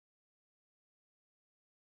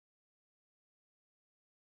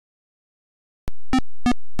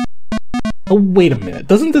Oh, wait a minute.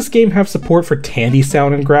 Doesn't this game have support for Tandy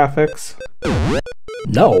sound and graphics?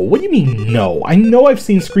 No, what do you mean no? I know I've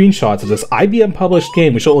seen screenshots of this IBM published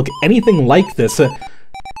game which don't look anything like this.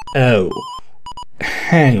 Oh.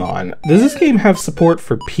 Hang on. Does this game have support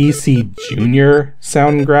for PCjr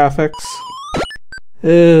sound and graphics?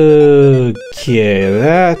 Okay,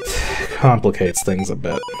 that complicates things a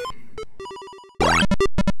bit.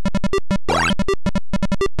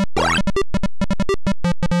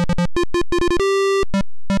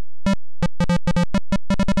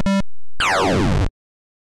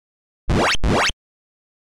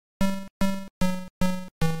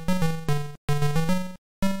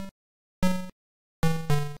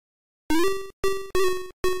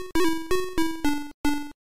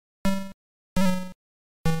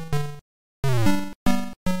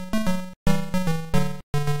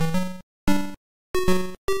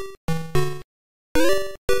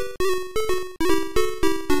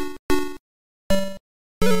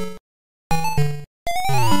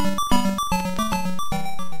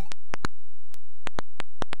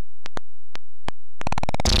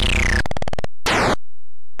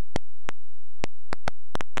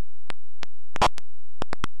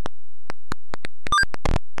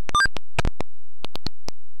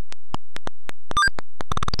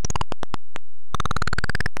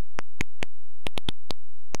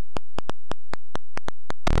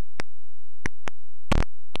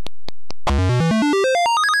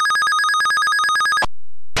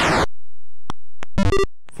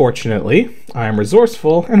 Fortunately, I am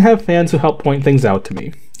resourceful and have fans who help point things out to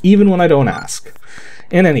me, even when I don't ask.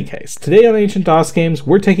 In any case, today on Ancient DOS Games,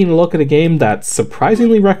 we're taking a look at a game that's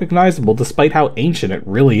surprisingly recognizable despite how ancient it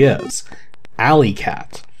really is. Alley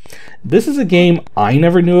Cat. This is a game I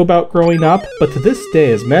never knew about growing up, but to this day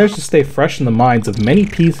has managed to stay fresh in the minds of many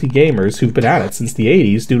PC gamers who've been at it since the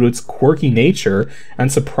 80s due to its quirky nature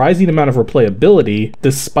and surprising amount of replayability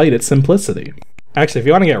despite its simplicity. Actually, if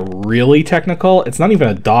you want to get really technical, it's not even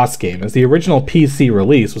a DOS game, as the original PC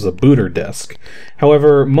release was a booter disk.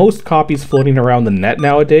 However, most copies floating around the net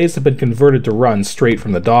nowadays have been converted to run straight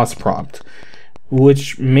from the DOS prompt,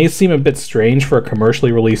 which may seem a bit strange for a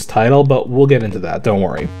commercially released title, but we'll get into that, don't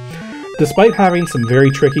worry. Despite having some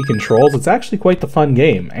very tricky controls, it's actually quite the fun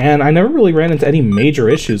game, and I never really ran into any major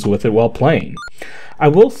issues with it while playing. I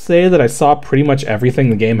will say that I saw pretty much everything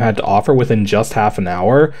the game had to offer within just half an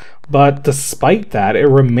hour, but despite that, it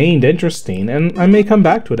remained interesting, and I may come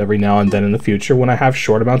back to it every now and then in the future when I have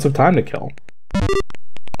short amounts of time to kill.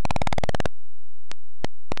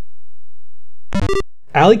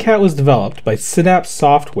 Alley Cat was developed by Synapse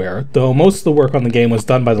Software, though most of the work on the game was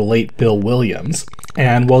done by the late Bill Williams,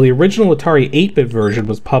 and while the original Atari 8-bit version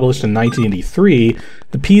was published in 1983,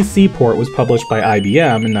 the PC port was published by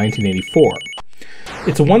IBM in 1984.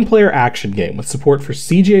 It's a one-player action game with support for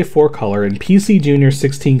CGA 4-color and PCjr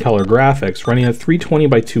 16-color graphics running at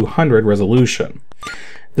 320x200 resolution.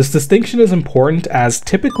 This distinction is important as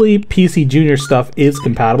typically PCjr stuff is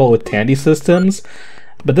compatible with Tandy systems,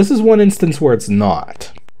 but this is one instance where it's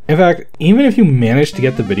not. In fact, even if you manage to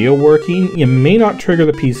get the video working, you may not trigger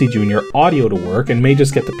the PCjr audio to work and may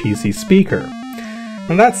just get the PC speaker.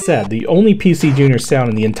 Now that said, the only PCjr sound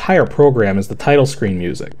in the entire program is the title screen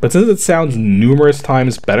music, but since it sounds numerous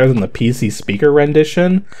times better than the PC speaker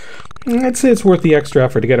rendition, I'd say it's worth the extra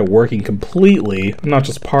effort to get it working completely, not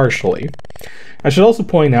just partially. I should also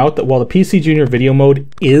point out that while the PCjr video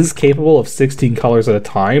mode is capable of 16 colors at a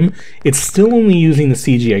time, it's still only using the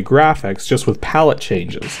CGA graphics just with palette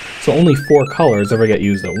changes, so only 4 colors ever get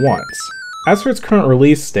used at once. As for its current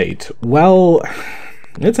release state, well,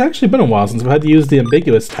 it's actually been a while since I've had to use the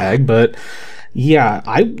ambiguous tag, but yeah,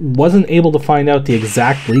 I wasn't able to find out the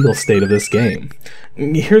exact legal state of this game.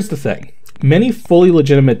 Here's the thing. Many fully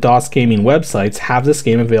legitimate DOS gaming websites have this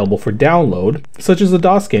game available for download, such as the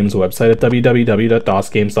DOS Games website at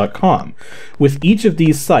www.dosgames.com, with each of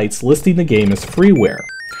these sites listing the game as freeware.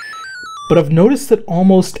 But I've noticed that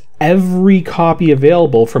almost every copy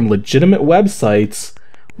available from legitimate websites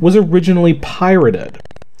was originally pirated.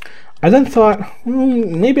 I then thought, well,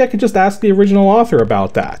 maybe I could just ask the original author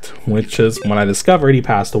about that, which is when I discovered he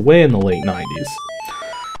passed away in the late 90s.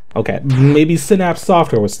 Okay, maybe Synapse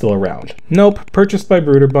Software was still around. Nope, purchased by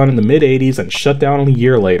Bruderbun in the mid-80s and shut down a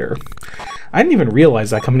year later. I didn't even realize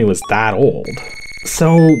that company was that old.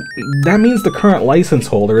 So that means the current license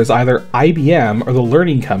holder is either IBM or the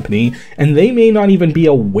Learning Company, and they may not even be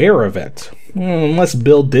aware of it. unless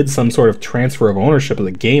Bill did some sort of transfer of ownership of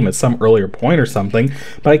the game at some earlier point or something,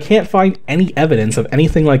 but I can't find any evidence of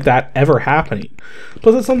anything like that ever happening.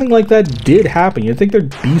 Plus, if something like that did happen, you'd think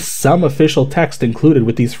there'd be some official text included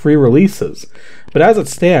with these free releases. But as it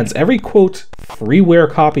stands, every quote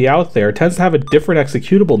freeware copy out there tends to have a different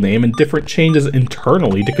executable name and different changes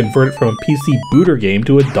internally to convert it from a PC booter game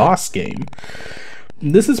to a DOS game.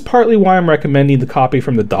 This is partly why I'm recommending the copy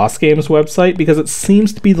from the DOS Games website, because it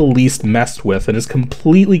seems to be the least messed with and is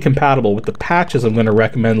completely compatible with the patches I'm going to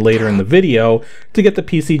recommend later in the video to get the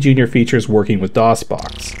PCjr features working with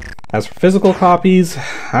DOSBox. As for physical copies,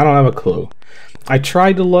 I don't have a clue. I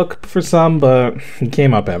tried to look for some, but it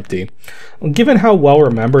came up empty. Given how well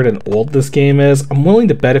remembered and old this game is, I'm willing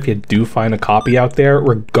to bet if you do find a copy out there,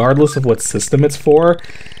 regardless of what system it's for,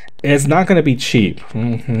 it's not going to be cheap,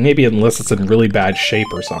 maybe unless it's in really bad shape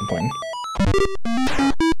or something.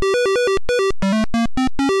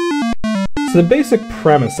 So the basic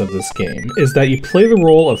premise of this game is that you play the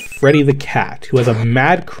role of Freddy the cat, who has a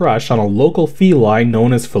mad crush on a local feline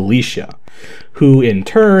known as Felicia, who in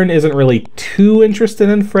turn isn't really too interested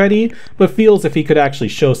in Freddy, but feels if he could actually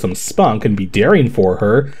show some spunk and be daring for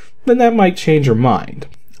her, then that might change her mind.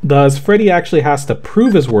 Thus, Freddy actually has to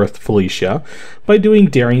prove his worth to Felicia by doing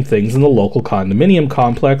daring things in the local condominium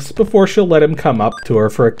complex before she'll let him come up to her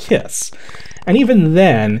for a kiss. And even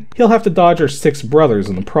then, he'll have to dodge her 6 brothers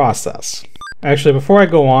in the process. Actually, before I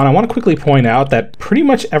go on, I want to quickly point out that pretty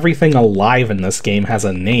much everything alive in this game has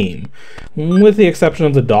a name, with the exception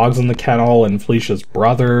of the dogs in the kennel and Felicia's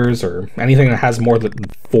brothers, or anything that has more than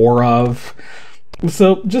 4 of.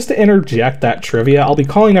 So, just to interject that trivia, I'll be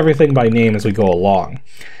calling everything by name as we go along,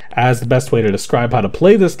 as the best way to describe how to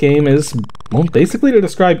play this game is, well, basically to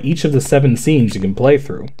describe each of the 7 scenes you can play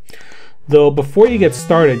through. Though before you get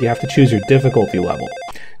started, you have to choose your difficulty level.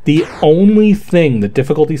 The only thing the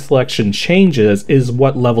difficulty selection changes is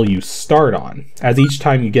what level you start on, as each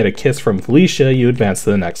time you get a kiss from Felicia, you advance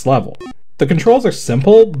to the next level. The controls are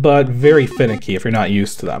simple, but very finicky if you're not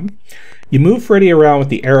used to them. You move Freddy around with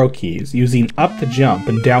the arrow keys, using up to jump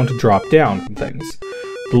and down to drop down from things.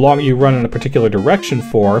 The longer you run in a particular direction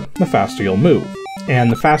for, the faster you'll move. And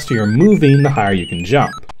the faster you're moving, the higher you can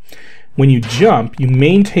jump. When you jump, you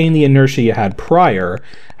maintain the inertia you had prior.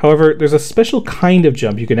 However, there's a special kind of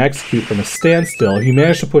jump you can execute from a standstill if you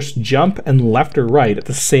manage to push jump and left or right at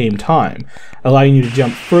the same time, allowing you to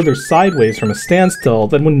jump further sideways from a standstill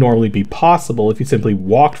than would normally be possible if you simply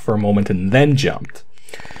walked for a moment and then jumped.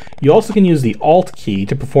 You also can use the Alt key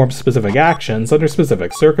to perform specific actions under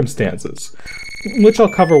specific circumstances, which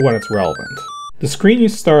I'll cover when it's relevant. The screen you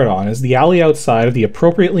start on is the alley outside of the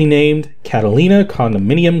appropriately named Catalina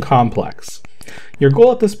Condominium Complex. Your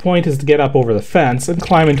goal at this point is to get up over the fence and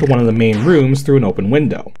climb into one of the main rooms through an open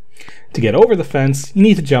window. To get over the fence, you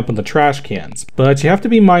need to jump on the trash cans, but you have to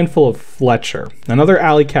be mindful of Fletcher, another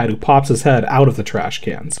alley cat who pops his head out of the trash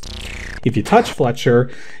cans. If you touch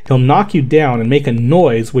Fletcher, he'll knock you down and make a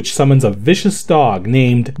noise which summons a vicious dog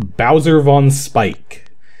named Bowser Von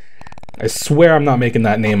Spike. I swear I'm not making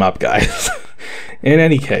that name up, guys. In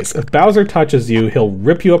any case, if Bowser touches you, he'll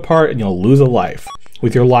rip you apart and you'll lose a life,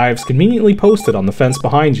 with your lives conveniently posted on the fence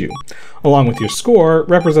behind you, along with your score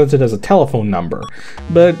represented as a telephone number,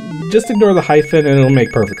 but just ignore the hyphen and it'll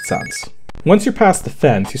make perfect sense. Once you're past the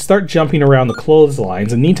fence, you start jumping around the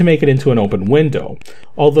clotheslines and need to make it into an open window,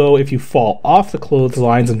 although if you fall off the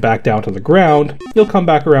clotheslines and back down to the ground, you'll come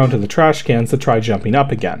back around to the trash cans to try jumping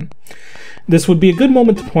up again. This would be a good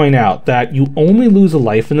moment to point out that you only lose a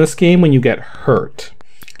life in this game when you get hurt.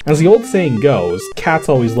 As the old saying goes, cats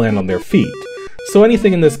always land on their feet, so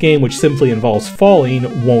anything in this game which simply involves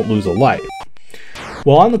falling won't lose a life.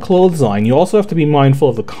 While on the clothesline, you also have to be mindful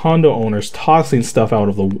of the condo owners tossing stuff out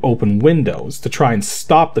of the open windows to try and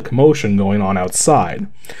stop the commotion going on outside.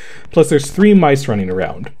 Plus there's 3 mice running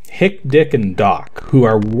around, Hick, Dick, and Doc, who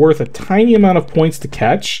are worth a tiny amount of points to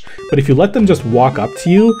catch, but if you let them just walk up to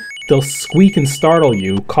you, they'll squeak and startle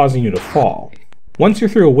you, causing you to fall. Once you're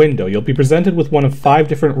through a window, you'll be presented with one of 5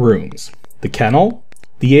 different rooms: the kennel,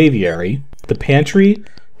 the aviary, the pantry,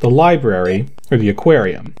 the library, or the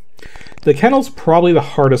aquarium. The kennel's probably the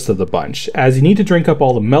hardest of the bunch, as you need to drink up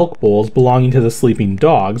all the milk bowls belonging to the sleeping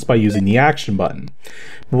dogs by using the action button.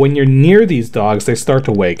 But when you're near these dogs, they start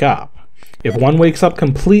to wake up. If one wakes up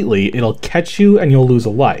completely, it'll catch you and you'll lose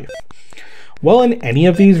a life. While in any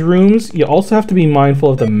of these rooms, you also have to be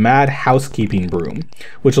mindful of the mad housekeeping broom,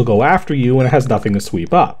 which will go after you when it has nothing to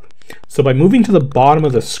sweep up. So by moving to the bottom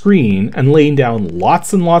of the screen and laying down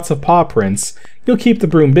lots and lots of paw prints, you'll keep the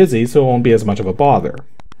broom busy so it won't be as much of a bother.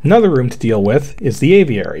 Another room to deal with is the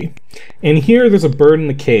aviary. In here there's a bird in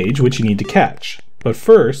the cage which you need to catch. But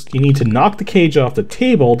first, you need to knock the cage off the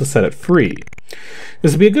table to set it free.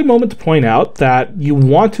 This would be a good moment to point out that you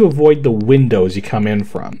want to avoid the windows you come in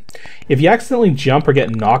from. If you accidentally jump or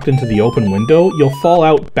get knocked into the open window, you'll fall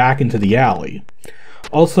out back into the alley.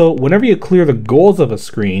 Also, whenever you clear the goals of a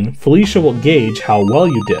screen, Felicia will gauge how well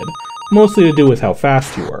you did, mostly to do with how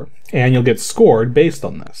fast you were, and you'll get scored based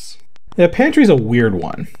on this. The pantry's a weird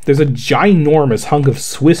one. There's a ginormous hunk of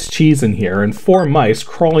Swiss cheese in here and 4 mice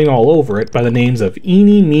crawling all over it by the names of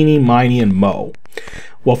Eeny, Meeny, Miny, and Mo.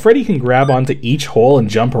 While Freddy can grab onto each hole and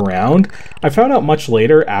jump around, I found out much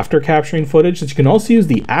later after capturing footage that you can also use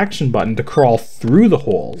the action button to crawl through the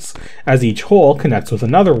holes, as each hole connects with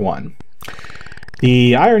another one.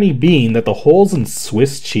 The irony being that the holes in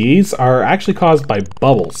Swiss cheese are actually caused by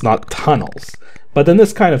bubbles, not tunnels. But then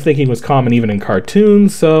this kind of thinking was common even in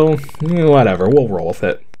cartoons, so whatever, we'll roll with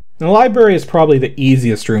it. The library is probably the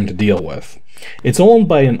easiest room to deal with. It's owned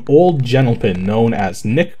by an old gentleman known as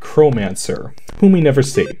Nick Chromancer, whom we never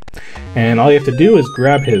see. And all you have to do is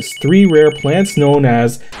grab his 3 rare plants known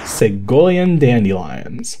as Segolian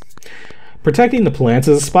dandelions. Protecting the plants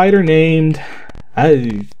is a spider named...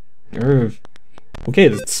 Okay,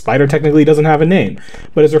 the spider technically doesn't have a name,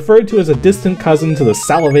 but is referred to as a distant cousin to the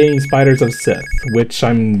salivating spiders of Sith, which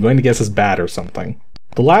I'm going to guess is bad or something.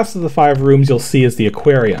 The last of the 5 rooms you'll see is the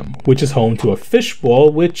aquarium, which is home to a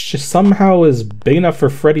fishbowl which somehow is big enough for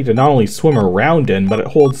Freddy to not only swim around in, but it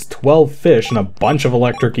holds 12 fish and a bunch of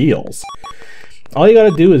electric eels. All you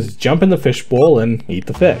gotta do is jump in the fishbowl and eat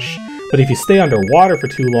the fish. But if you stay underwater for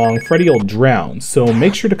too long, Freddy will drown, so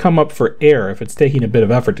make sure to come up for air if it's taking a bit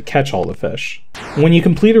of effort to catch all the fish. When you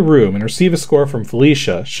complete a room and receive a score from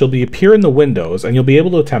Felicia, she'll appear in the windows and you'll be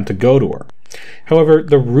able to attempt to go to her. However,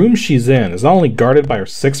 the room she's in is not only guarded by her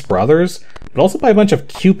 6 brothers, but also by a bunch of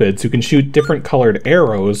cupids who can shoot different colored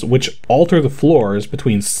arrows which alter the floors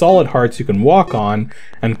between solid hearts you can walk on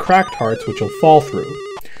and cracked hearts which you'll fall through.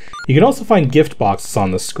 You can also find gift boxes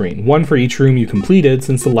on the screen, one for each room you completed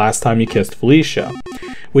since the last time you kissed Felicia,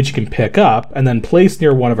 which you can pick up and then place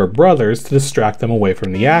near one of her brothers to distract them away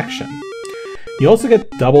from the action. You also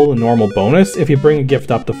get double the normal bonus if you bring a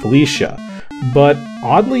gift up to Felicia, but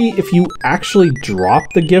oddly, if you actually drop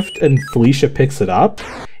the gift and Felicia picks it up,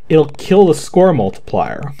 it'll kill the score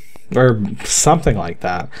multiplier. Or something like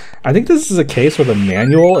that. I think this is a case where the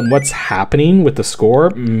manual and what's happening with the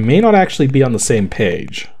score may not actually be on the same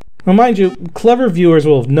page. Now mind you, clever viewers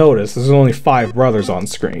will have noticed there's only 5 brothers on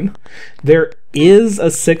screen. There is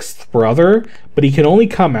a 6th brother, but he can only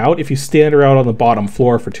come out if you stand around on the bottom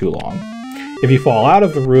floor for too long. If you fall out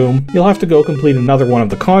of the room, you'll have to go complete another one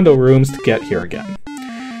of the condo rooms to get here again.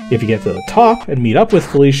 If you get to the top and meet up with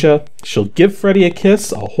Felicia, she'll give Freddy a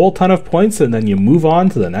kiss, a whole ton of points, and then you move on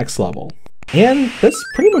to the next level. And that's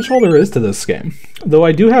pretty much all there is to this game, though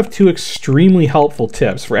I do have 2 extremely helpful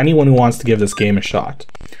tips for anyone who wants to give this game a shot.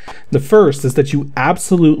 The first is that you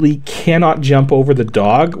absolutely cannot jump over the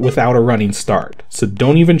dog without a running start, so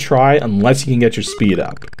don't even try unless you can get your speed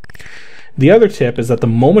up. The other tip is that the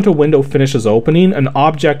moment a window finishes opening, an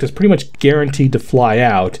object is pretty much guaranteed to fly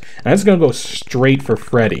out, and it's going to go straight for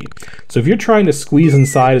Freddy. So if you're trying to squeeze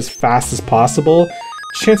inside as fast as possible,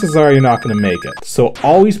 chances are you're not going to make it. So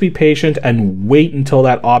always be patient and wait until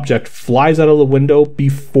that object flies out of the window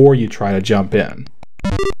before you try to jump in.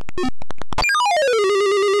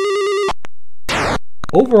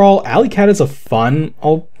 Overall, Alley Cat is a fun,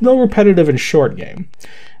 although repetitive and short game.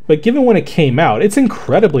 But given when it came out, it's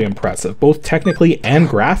incredibly impressive, both technically and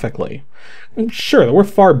graphically. Sure, there were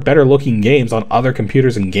far better looking games on other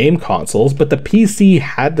computers and game consoles, but the PC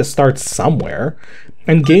had to start somewhere,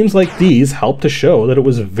 and games like these helped to show that it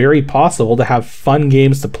was very possible to have fun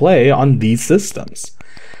games to play on these systems.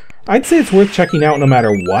 I'd say it's worth checking out no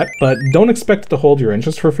matter what, but don't expect it to hold your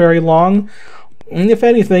interest for very long. If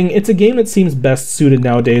anything, it's a game that seems best suited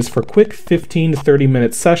nowadays for quick 15 to 30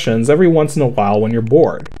 minute sessions every once in a while when you're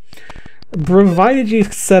bored. Provided you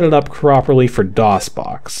set it up properly for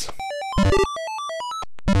DOSBox.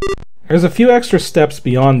 There's a few extra steps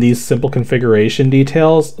beyond these simple configuration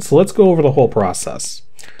details, so let's go over the whole process.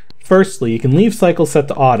 Firstly, you can leave cycle set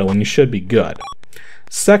to auto and you should be good.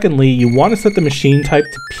 Secondly, you want to set the machine type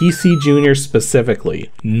to PCjr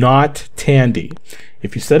specifically, not Tandy.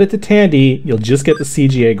 If you set it to Tandy, you'll just get the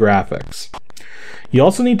CGA graphics. You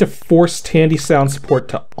also need to force Tandy sound support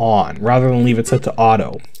to on, rather than leave it set to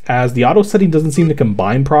auto, as the auto setting doesn't seem to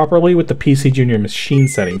combine properly with the PCjr machine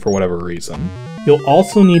setting for whatever reason. You'll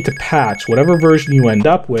also need to patch whatever version you end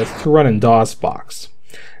up with to run in DOSBox.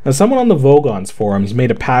 Now, someone on the Vogons forums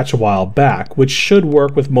made a patch a while back, which should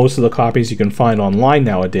work with most of the copies you can find online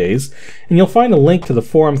nowadays, and you'll find a link to the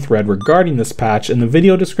forum thread regarding this patch in the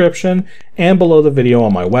video description and below the video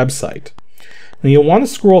on my website. Now, you'll want to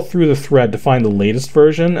scroll through the thread to find the latest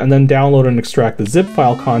version, and then download and extract the zip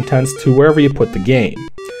file contents to wherever you put the game.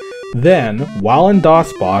 Then, while in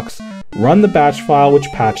DOSBox, run the batch file which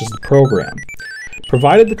patches the program.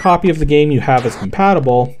 Provided the copy of the game you have is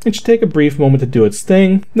compatible, it should take a brief moment to do its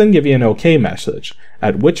thing, then give you an OK message,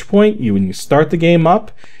 at which point, when you start the game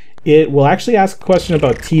up, it will actually ask a question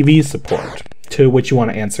about TV support, to which you want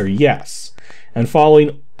to answer yes. And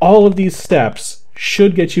following all of these steps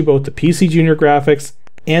should get you both the PCjr graphics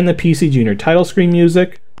and the PCjr title screen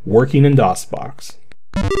music working in DOSBox.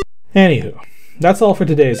 Anywho, that's all for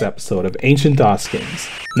today's episode of Ancient DOS Games.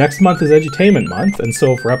 Next month is Edutainment Month, and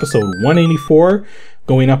so for episode 184,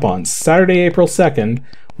 going up on Saturday, April 2nd,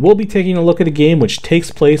 we'll be taking a look at a game which takes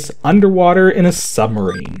place underwater in a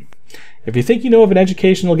submarine. If you think you know of an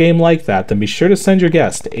educational game like that, then be sure to send your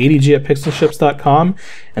guest to adg@pixelships.com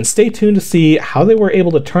and stay tuned to see how they were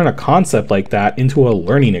able to turn a concept like that into a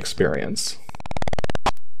learning experience.